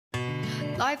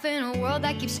Life in a world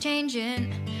that keeps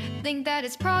changing. Think that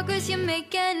it's progress you're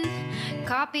making.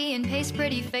 Copy and paste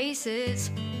pretty faces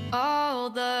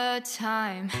all the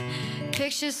time.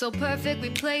 Pictures so perfect we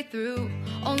play through,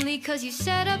 only cause you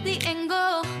set up the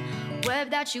angle. Web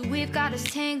that you weave got us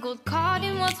tangled, caught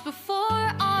in what's before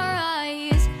our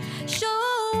eyes. Show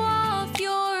off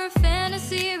your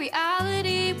fantasy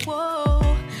reality,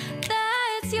 whoa,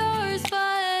 that's yours,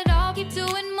 but I'll keep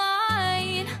doing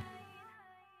mine.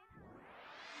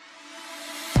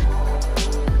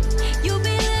 You'll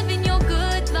be living your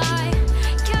good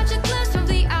life, catch a glimpse from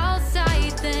the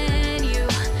outside, then you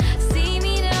see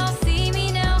me now, see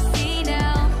me now, see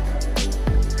now.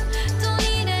 Don't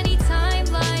need any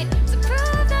timeline to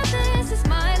prove that this is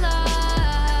my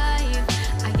life.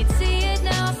 I can see it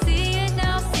now, see it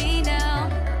now, see now.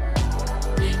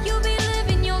 You'll be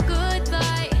living your good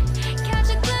life,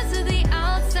 catch a glimpse of the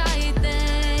outside,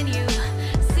 then you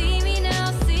see me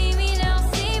now, see me now,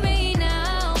 see me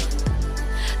now.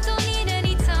 Don't need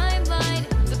any timeline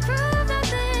to prove that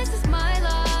this is my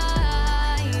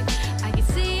life. I can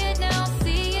see it now,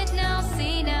 see it now,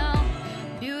 see now.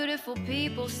 Beautiful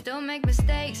people still make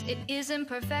mistakes. It isn't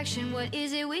perfection, what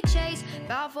is it we chase?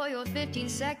 Bow for your 15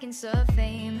 seconds of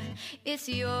fame. It's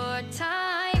your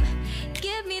time.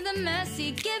 Give me the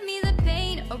messy, give me the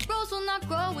pain. A rose will not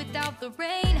grow without the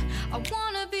rain. I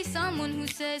wanna be someone who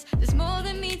says there's more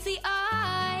than meets the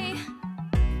eye.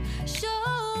 Show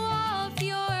off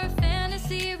your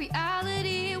fantasy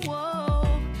reality, whoa,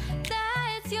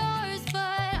 that's yours,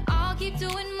 but I'll keep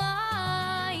doing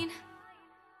mine.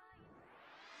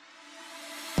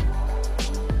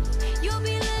 You'll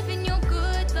be living your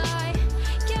good life,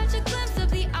 catch a glimpse of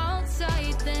the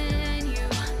outside, then you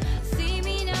see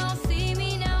me now, see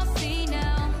me now, see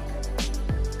now.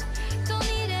 Don't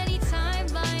need any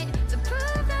timeline to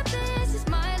prove that this is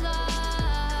my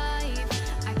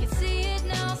life. I can see it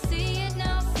now, see it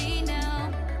now, see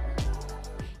now.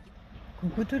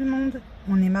 Coucou tout le monde,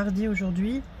 on est mardi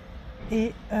aujourd'hui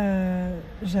et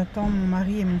j'attends mon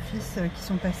mari et mon fils qui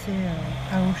sont passés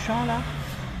à Auchan là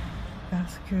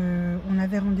parce que on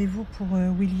avait rendez-vous pour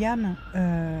William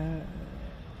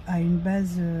à une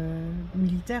base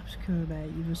militaire parce que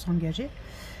il veut s'engager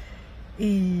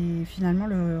et finalement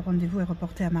le rendez-vous est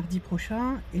reporté à mardi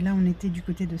prochain et là on était du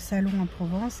côté de Salon en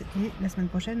Provence et la semaine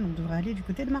prochaine on devrait aller du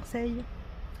côté de Marseille,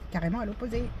 carrément à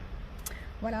l'opposé.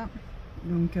 Voilà.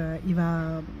 Donc il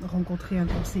va rencontrer un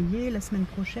conseiller la semaine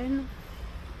prochaine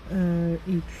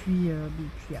et puis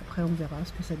après on verra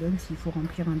ce que ça donne, s'il faut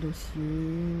remplir un dossier,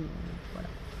 voilà.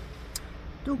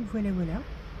 Donc voilà.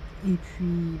 Et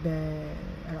puis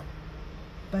alors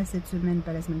pas cette semaine,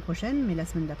 pas la semaine prochaine, mais la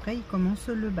semaine d'après il commence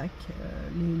le bac,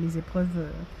 les épreuves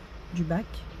du bac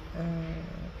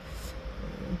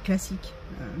classique,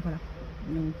 voilà.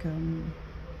 Donc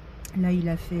là il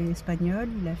a fait espagnol,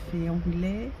 il a fait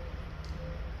anglais.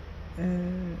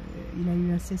 Il a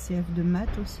eu un CCF de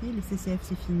maths aussi, les CCF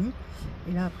c'est fini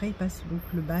et là après il passe donc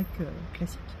le bac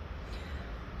classique.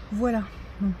 Voilà,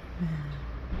 bon,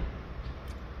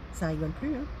 ça rigole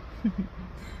plus hein.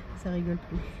 Ça rigole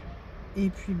plus. Et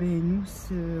puis nous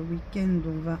ce week-end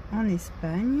on va en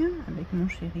Espagne avec mon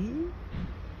chéri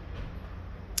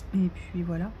et puis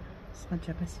voilà, ce sera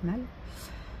déjà pas si mal.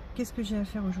 Qu'est-ce que j'ai à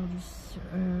faire aujourd'hui?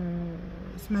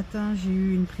 Ce matin j'ai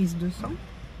eu une prise de sang.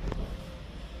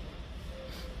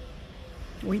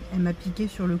 Oui, elle m'a piqué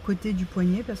sur le côté du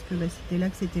poignet parce que c'était là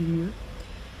que c'était le mieux.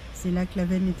 C'est là que la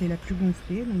veine était la plus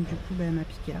gonflée, donc du coup elle m'a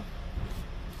piqué là.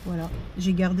 Voilà,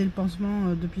 j'ai gardé le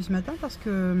pansement depuis ce matin parce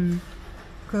que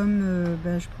comme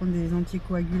je prends des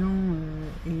anticoagulants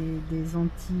et des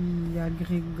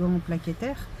anti-agrégants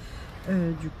plaquettaires,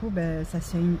 du coup ça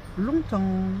saigne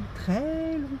longtemps,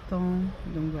 très longtemps.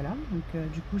 Donc voilà,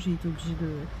 donc du coup j'ai été obligée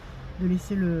de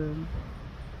laisser le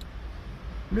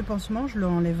pansement, je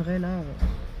l'enlèverai là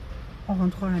en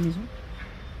rentrant à la maison.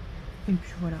 Et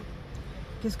puis voilà.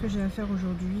 Qu'est-ce que j'ai à faire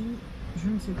aujourd'hui? Je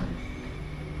ne sais plus.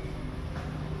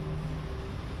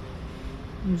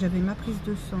 Donc j'avais ma prise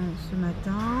de sang ce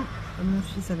matin. Mon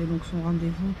fils avait donc son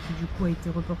rendez-vous qui du coup a été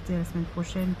reporté à la semaine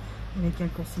prochaine avec un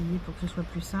conseiller pour que ce soit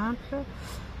plus simple.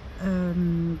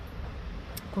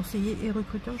 Conseiller et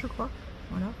recruteur je crois.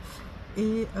 Voilà.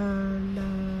 Et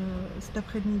cet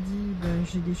après-midi,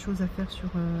 j'ai des choses à faire sur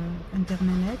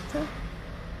Internet.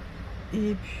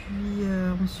 Et puis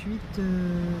ensuite,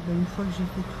 une fois que j'ai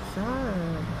fait tout ça,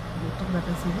 le temps va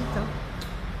passer vite. Hein.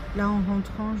 Là, en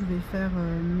rentrant, je vais faire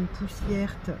mes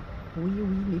poussières. Oui,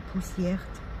 mes poussières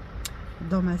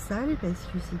dans ma salle parce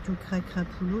que c'est tout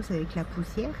cracrapoulos avec la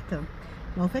poussière.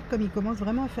 En fait, comme il commence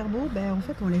vraiment à faire beau, en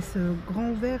fait, on laisse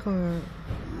grand ouvert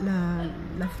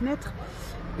la fenêtre.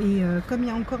 Et comme il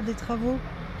y a encore des travaux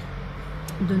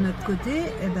de notre côté,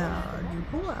 et ben du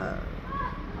coup,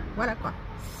 voilà quoi.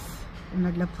 On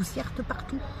a de la poussière de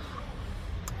partout.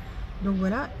 Donc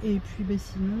voilà, et puis ben,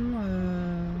 sinon,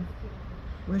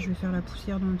 ouais, je vais faire la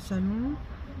poussière dans le salon.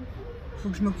 Faut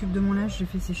que je m'occupe de mon linge, j'ai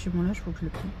fait sécher mon linge, faut que je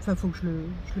le plie. Enfin, faut que je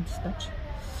le dispatche.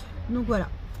 Donc voilà.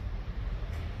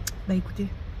 Bah écoutez,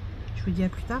 je vous dis à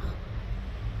plus tard.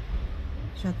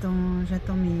 J'attends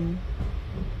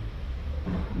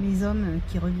mes hommes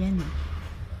qui reviennent. Je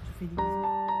vous fais des bisous.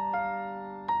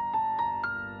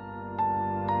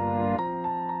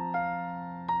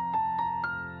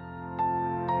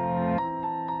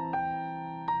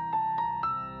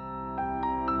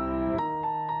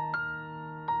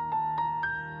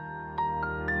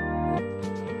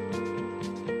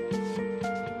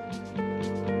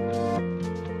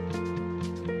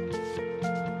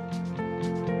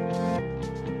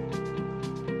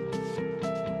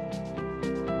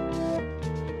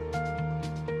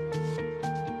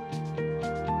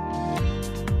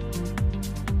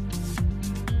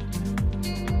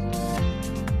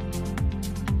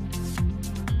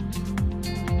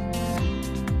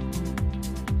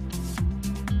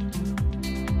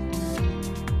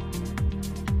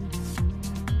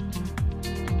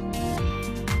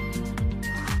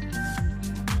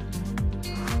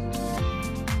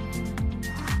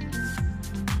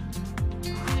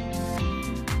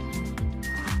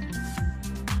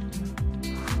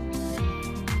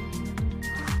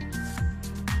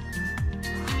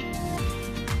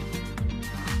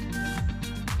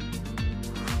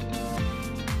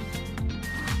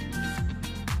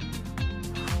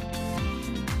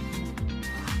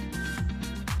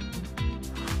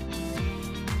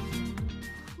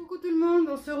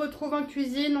 On se retrouve en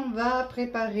cuisine, on va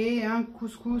préparer un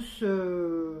couscous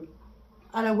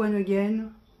à la one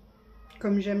again,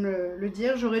 comme j'aime le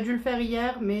dire. J'aurais dû le faire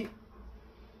hier, mais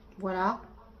voilà.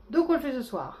 Donc on le fait ce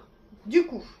soir. Du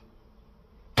coup,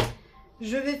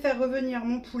 je vais faire revenir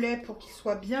mon poulet pour qu'il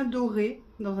soit bien doré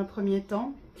dans un premier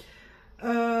temps.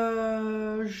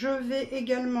 Je vais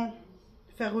également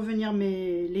faire revenir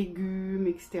mes légumes,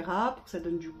 etc. pour que ça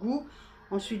donne du goût.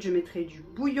 Ensuite, je mettrai du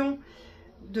bouillon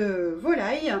de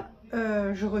volaille,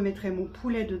 je remettrai mon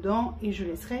poulet dedans et je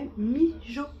laisserai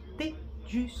mijoter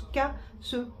jusqu'à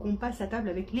ce qu'on passe à table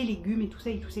avec les légumes et tout ça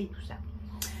et tout ça et tout ça.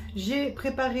 J'ai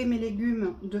préparé mes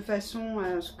légumes de façon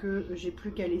à ce que j'ai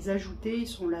plus qu'à les ajouter, ils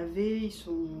sont lavés, ils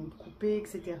sont coupés,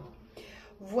 etc.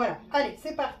 Voilà, allez,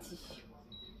 c'est parti.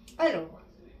 Alors,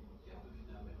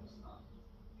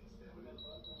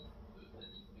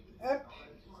 hop.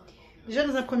 Déjà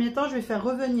dans un premier temps, je vais faire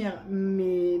revenir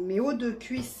mes hauts de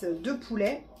cuisse de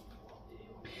poulet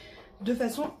de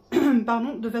façon,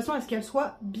 de façon à ce qu'elle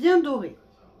soit bien dorée.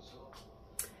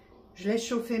 Je laisse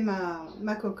chauffer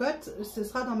ma cocotte. Ce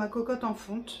sera dans ma cocotte en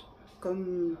fonte,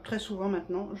 comme très souvent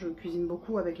maintenant. Je cuisine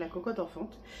beaucoup avec la cocotte en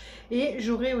fonte. Et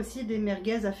j'aurai aussi des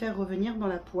merguez à faire revenir dans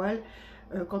la poêle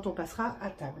quand on passera à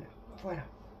table. Voilà.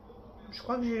 Je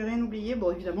crois que j'ai rien oublié.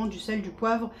 Bon, évidemment, du sel, du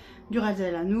poivre, du ras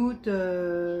el hanout,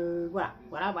 voilà,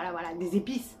 des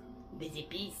épices. Des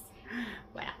épices.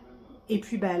 Voilà. Et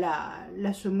puis, bah,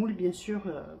 la semoule, bien sûr,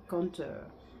 quand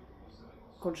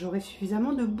j'aurai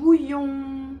suffisamment de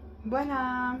bouillon.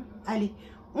 Voilà. Allez,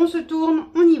 on se tourne,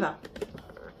 on y va.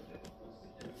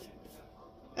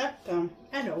 Hop.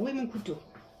 Alors, où est mon couteau?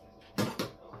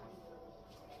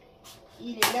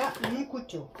 Il est là, mon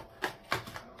couteau.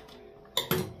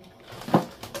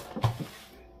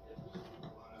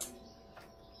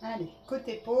 Allez,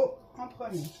 côté peau en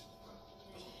premier.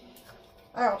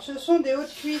 Alors, ce sont des hauts de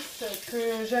cuisse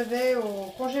que j'avais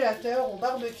au congélateur, au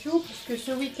barbecue, puisque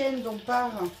ce week-end on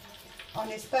part en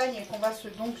Espagne et qu'on va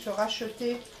donc se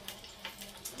racheter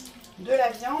de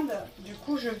la viande. Du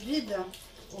coup, je vide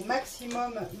au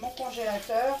maximum mon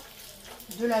congélateur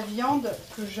de la viande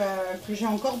que j'ai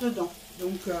encore dedans.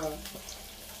 Donc,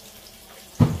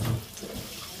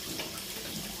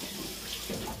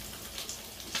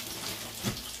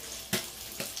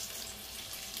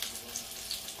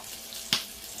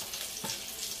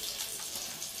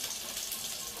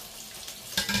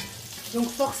 donc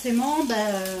forcément, bah,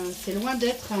 c'est loin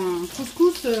d'être un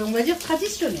couscous, on va dire,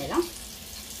 traditionnel. Hein.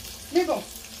 Mais bon,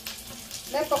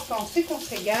 l'important c'est qu'on se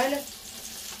régale.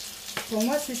 Pour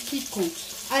moi, c'est ce qui compte.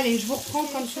 Allez, je vous reprends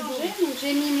comme ce doré. Donc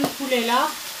j'ai mis mon poulet là,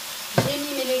 j'ai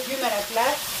mis mes légumes à la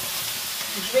place.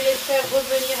 Je vais les faire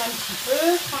revenir un petit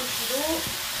peu, tranquillou.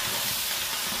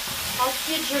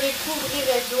 Ensuite, je les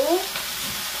couvrirai d'eau.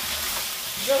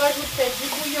 Je rajouterai du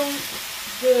bouillon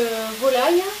de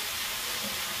volaille.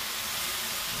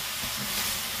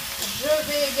 Je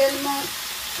vais également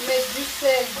mettre du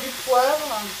sel, du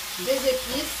poivre, des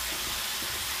épices,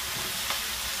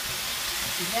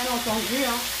 bien entendu.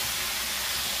 Hein.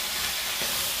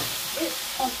 Et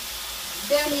en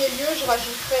dernier lieu, je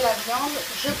rajouterai la viande,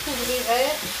 je couvrirai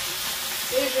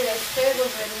et je laisserai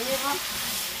revenir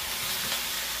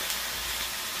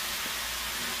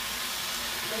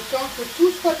le temps que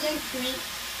tout soit bien cuit.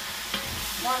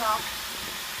 Voilà.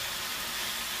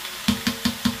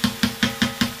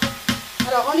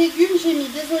 Alors en légumes, j'ai mis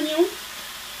des oignons,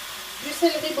 du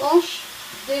céleri branche,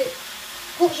 des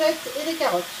courgettes et des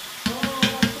carottes.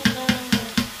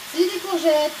 Si, des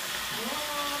courgettes.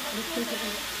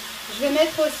 Je vais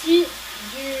mettre aussi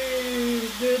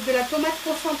de la tomate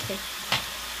concentrée.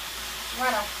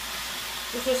 Voilà.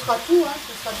 Et ce sera tout, hein.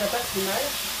 Ce sera déjà pas si mal.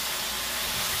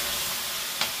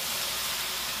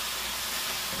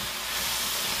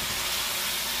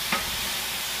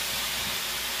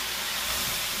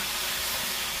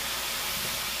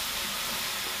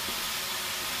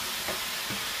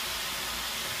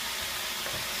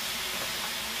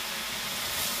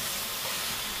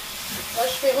 Là,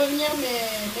 je fais revenir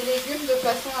mes légumes de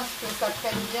façon à ce que ça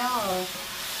prenne bien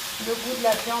le goût de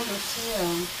la viande aussi.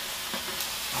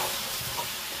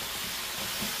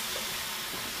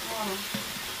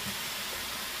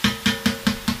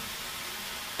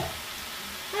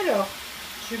 Voilà. Alors,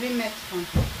 je vais mettre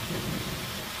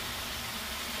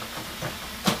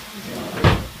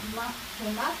ma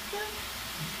tomate.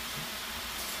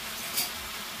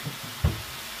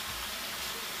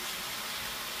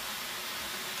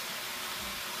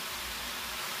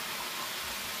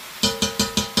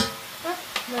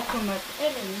 La tomate, elle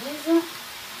est mise.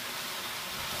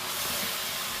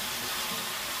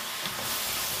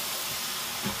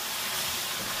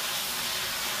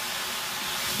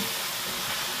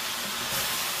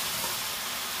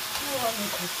 On va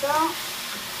mettre ça.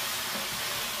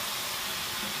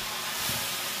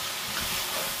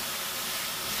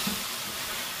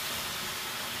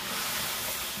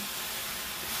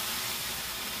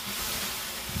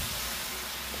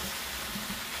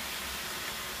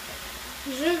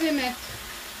 Je vais mettre,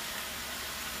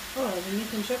 oh je vais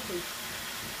mettre une chapelle,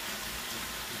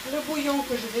 le bouillon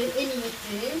que je vais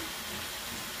émietter.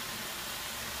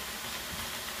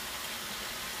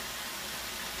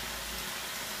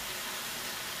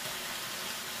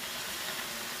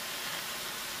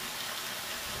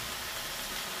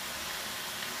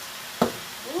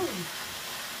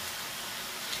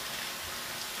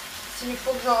 S'il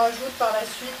faut que j'en rajoute par la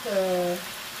suite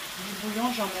du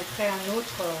bouillon, j'en mettrai un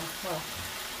autre. Voilà.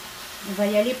 On va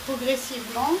y aller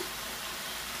progressivement.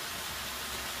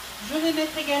 Je vais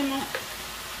mettre également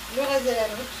le reste de la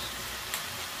loutre.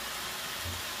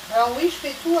 Alors oui, je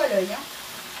fais tout à l'œil. Hein.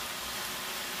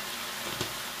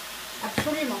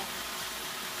 Absolument.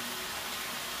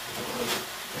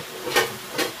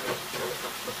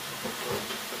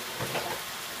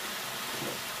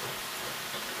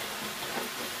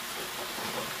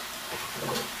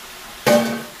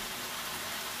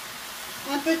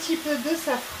 Un petit peu de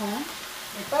safran,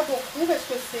 mais pas beaucoup parce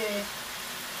que c'est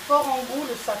fort en goût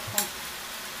le safran.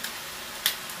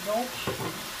 Donc,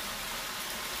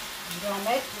 je vais en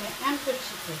mettre mais un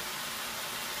petit peu.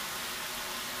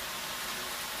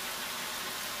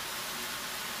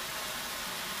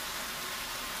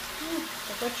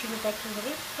 Pourquoi tu ne veux pas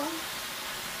t'ouvrir, toi?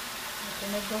 On va te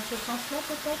mettre dans ce sens-là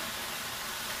peut-être.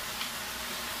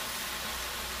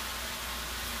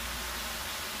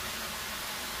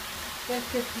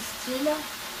 Quelques pistils.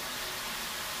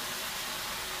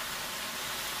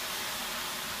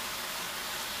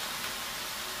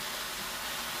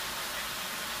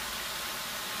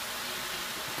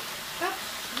 Hop,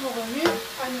 on remue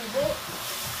à nouveau.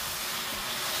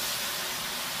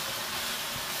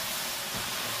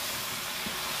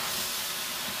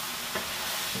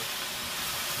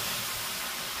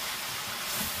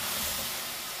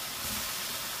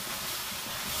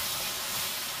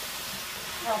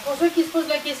 Alors pour ceux qui se posent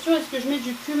la question, est-ce que je mets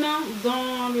du cumin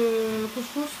dans le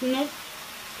couscous? Non,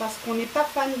 parce qu'on n'est pas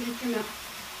fan du cumin.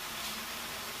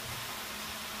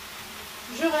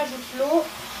 Je rajoute l'eau.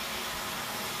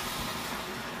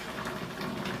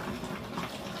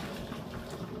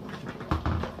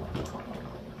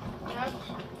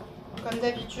 Comme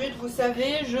d'habitude, vous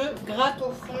savez, je gratte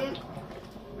au fond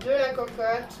de la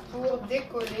cocotte pour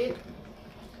décoller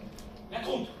la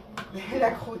croûte.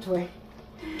 La croûte, ouais.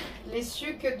 Les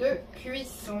sucs de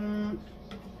cuisson.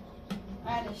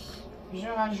 Allez, je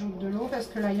rajoute de l'eau parce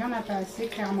que là, il n'y en a pas assez,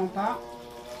 clairement pas.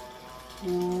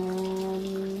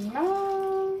 Voilà.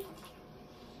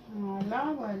 Voilà,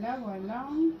 voilà, voilà.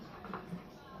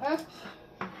 Hop.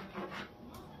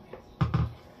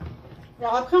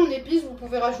 Alors après en épices, vous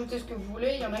pouvez rajouter ce que vous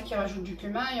voulez. Il y en a qui rajoutent du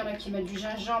cumin, il y en a qui mettent du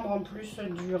gingembre en plus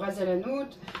du ras à la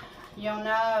noute. Il y en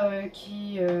a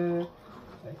qui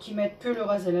mettent que le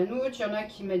ras à la noute. Il y en a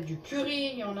qui mettent du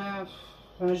curry. Il y en a...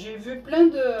 Enfin, j'ai vu plein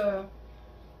de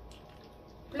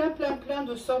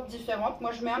sortes différentes.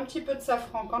 Moi je mets un petit peu de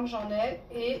safran quand j'en ai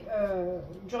et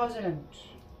du ras à la noute.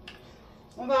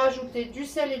 On va rajouter du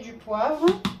sel et du poivre.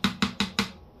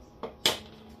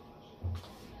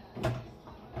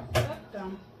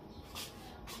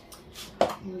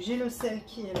 J'ai le sel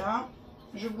qui est là.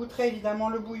 Je goûterai évidemment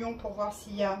le bouillon pour voir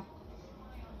s'il y a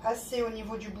assez au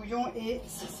niveau du bouillon et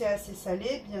si c'est assez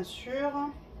salé, bien sûr.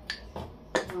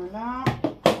 Voilà.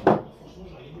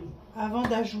 Avant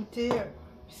d'ajouter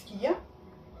ce qu'il y a.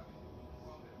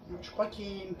 Je crois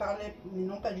qu'il me parlait, mais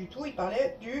non pas du tout, il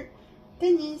parlait du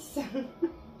tennis.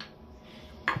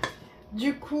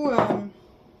 Du coup,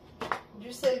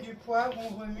 du sel, du poivre,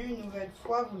 on remue une nouvelle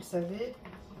fois, vous le savez.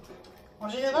 En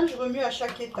général, je remue à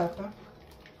chaque étape. Hein.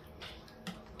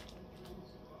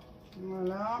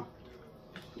 Voilà.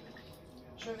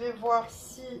 Je vais voir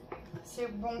si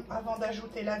c'est bon avant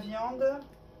d'ajouter la viande.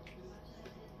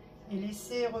 Et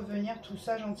laisser revenir tout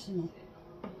ça gentiment.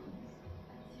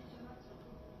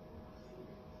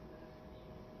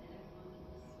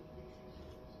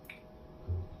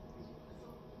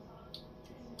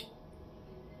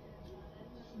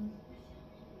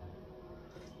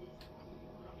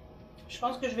 Je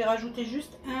pense que je vais rajouter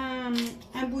juste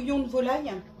un bouillon de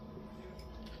volaille.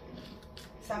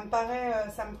 Ça me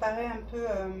paraît un peu...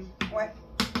 ouais.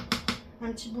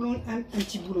 Un petit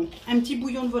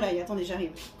bouillon de volaille. Attendez,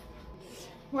 j'arrive.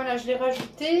 Voilà, je l'ai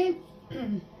rajouté.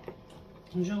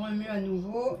 Je remue à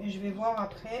nouveau et je vais voir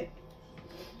après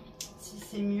si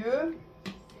c'est mieux.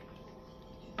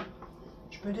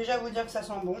 Je peux déjà vous dire que ça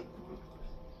sent bon.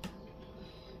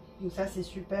 Donc ça, c'est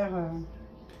super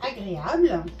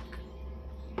agréable.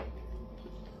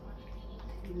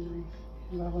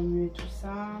 On va remuer tout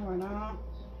ça, voilà.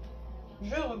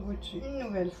 Je regoute une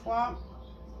nouvelle fois.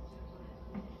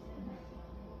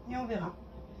 Et on verra.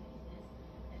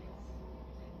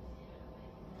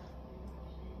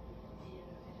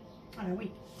 Ah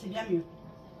oui, c'est bien mieux.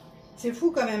 C'est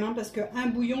fou quand même, hein, parce qu'un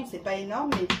bouillon, c'est pas énorme,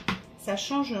 mais ça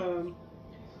change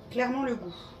clairement le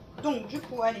goût. Donc, du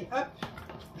coup, allez, hop,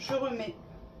 je remets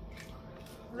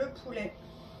le poulet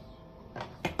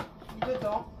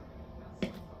dedans.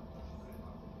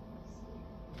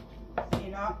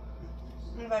 Et là,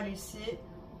 on va laisser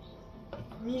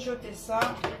mijoter ça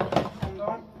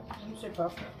pendant, je ne sais pas,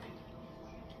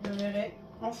 je verrai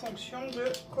en fonction de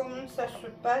comment ça se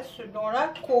passe dans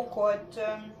la cocotte.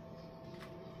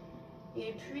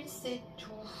 Et puis c'est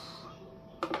tout.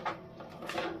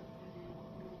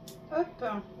 Hop,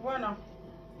 voilà,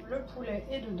 le poulet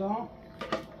est dedans.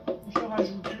 Je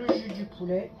rajoute le jus du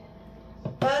poulet.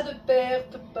 Pas de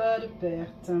perte, pas de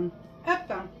perte.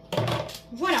 Hop,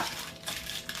 voilà.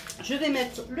 Je vais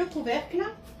mettre le couvercle.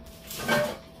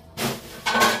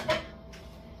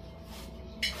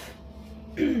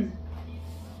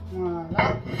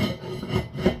 Voilà.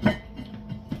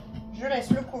 Je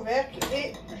laisse le couvercle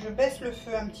et je baisse le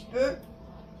feu un petit peu.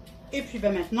 Et puis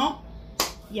ben maintenant,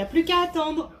 il n'y a plus qu'à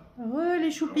attendre. Oh les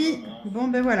choupis. Bon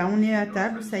ben voilà, on est à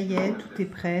table, ça y est, tout est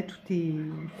prêt, tout est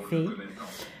fait.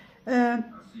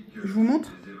 Je vous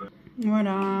montre.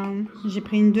 Voilà, j'ai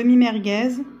pris une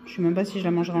demi-merguez. Je ne sais même pas si je la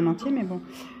mangerai en entier, mais bon.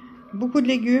 Beaucoup de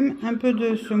légumes, un peu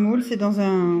de semoule. C'est dans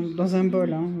un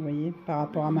bol, hein, vous voyez, par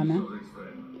rapport à ma main.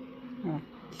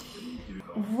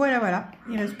 Voilà, voilà.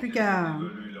 Il ne reste plus qu'à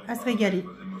se régaler.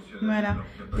 Voilà.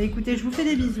 Bah, écoutez, je vous fais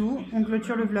des bisous. On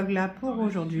clôture le vlog là pour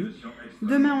aujourd'hui.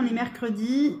 Demain, on est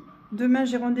mercredi. Demain,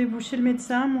 j'ai rendez-vous chez le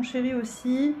médecin. Mon chéri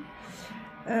aussi.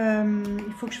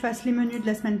 Il faut que je fasse les menus de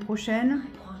la semaine prochaine.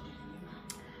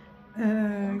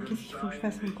 Qu'est-ce qu'il faut que je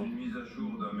fasse encore?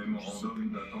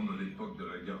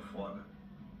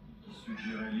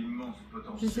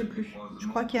 Je sais plus. Je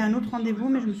crois qu'il y a un autre rendez-vous,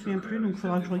 mais je me souviens plus. Donc, il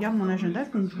faudra que je regarde mon agenda.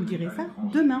 Donc, je vous dirai ça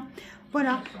demain.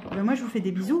 Voilà. Ben, moi, je vous fais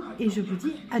des bisous et je vous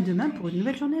dis à demain pour une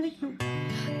nouvelle journée avec nous.